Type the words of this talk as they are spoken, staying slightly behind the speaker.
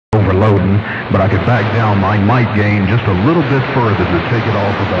overloading, but I could back down my mic gain just a little bit further to take it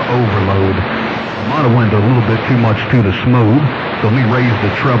off of the overload. I might have went a little bit too much to the smooth, so let me raise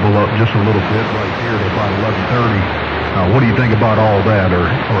the treble up just a little bit right here to about 1130. What do you think about all that, or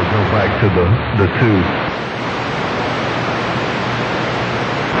go back to the 2?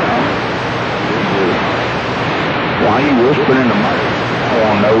 Why are you whispering in the mic? I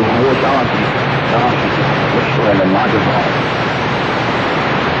want to know what's on you. Whispering in the microphone.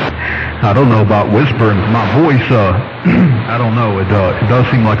 I don't know about whispering. My voice, I don't know. It does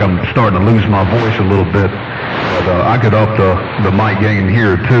seem like I'm starting to lose my voice a little bit. But I could up the mic gain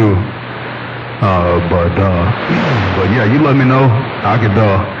here too. But yeah, you let me know. I could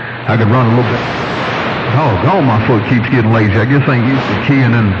run a little bit. Oh, my foot keeps getting lazy. I guess I ain't used to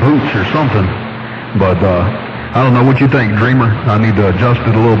keying in boots or something. But I don't know what you think, Dreamer. I need to adjust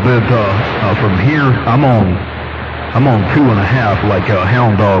it a little bit. From here, I'm on 2.5, like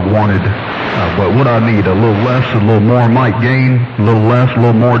Hound Dog wanted. But what I need, a little less, a little more mic gain, a little less, a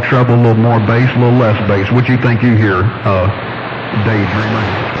little more treble, a little more bass, a little less bass. What you think you hear, Daydreamer?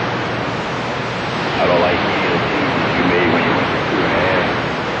 I don't like any of the changes you made when you went to 2.5.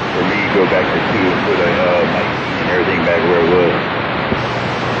 For me, go back to 2 and put a mic and everything back where it was.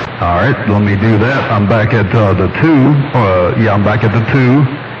 All right, let me do that. I'm back at the 2. Yeah, I'm back at the 2.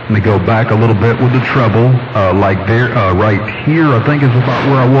 Let me go back a little bit with the treble, like there, right here, I think is about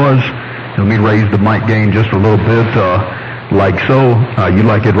where I was. Let me raise the mic gain just a little bit, like so. You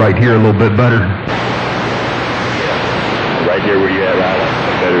like it right here a little bit better? Yeah, right there where you at, I like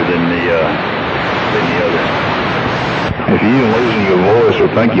it better than the other. If you're losing your voice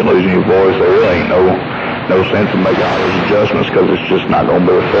or think you're losing your voice, there really ain't no sense in making all those adjustments because it's just not going to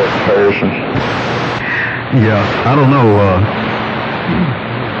be a fair comparison. Yeah, I don't know.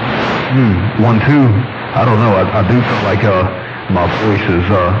 1, 2. I don't know. I do feel like my voice is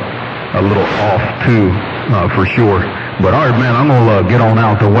a little off too, for sure. But all right, man, I'm gonna get on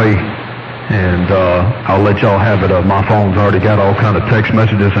out the way, and I'll let y'all have it. My phone's already got all kind of text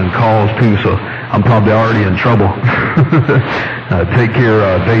messages and calls too, so I'm probably already in trouble. Take care,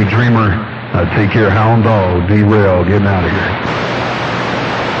 Daydreamer. Take care, Hound Dog. Drail, getting out of here.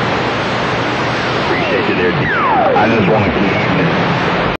 Appreciate you there. I just want to keep